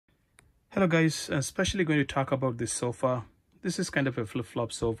Hello guys, especially going to talk about this sofa. This is kind of a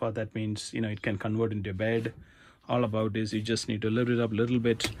flip-flop sofa. That means, it can convert into a bed. All about is you just need to lift it up a little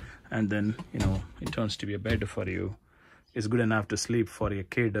bit and then, it turns to be a bed for you. It's good enough to sleep for a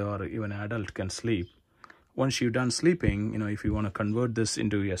kid or even an adult can sleep. Once you're done sleeping, if you want to convert this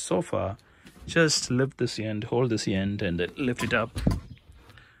into a sofa, just lift this end, hold this end and then lift it up.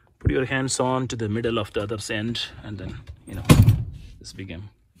 Put your hands on to the middle of the other end and then, this became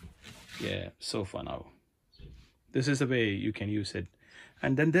sofa now. This is the way you can use it.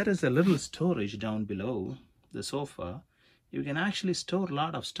 And then there is a little storage down below the sofa. You can actually store a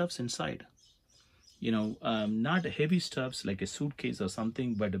lot of stuffs inside. Not heavy stuffs like a suitcase or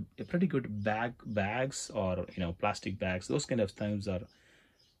something, but a pretty good bags or plastic bags. Those kind of things are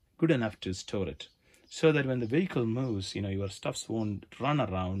good enough to store it, so that when the vehicle moves, your stuffs won't run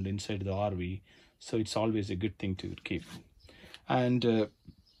around inside the RV. So it's always a good thing to keep. And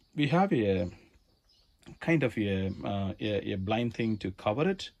we have a kind of a blind thing to cover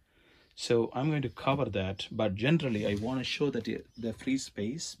it. So I'm going to cover that, but generally I want to show that the free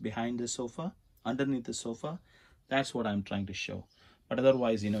space behind the sofa, underneath the sofa, that's what I'm trying to show. But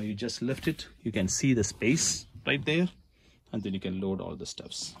otherwise, you just lift it, you can see the space right there, and then you can load all the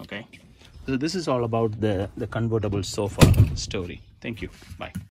stuffs. Okay, so this is all about the convertible sofa story. Thank you. Bye.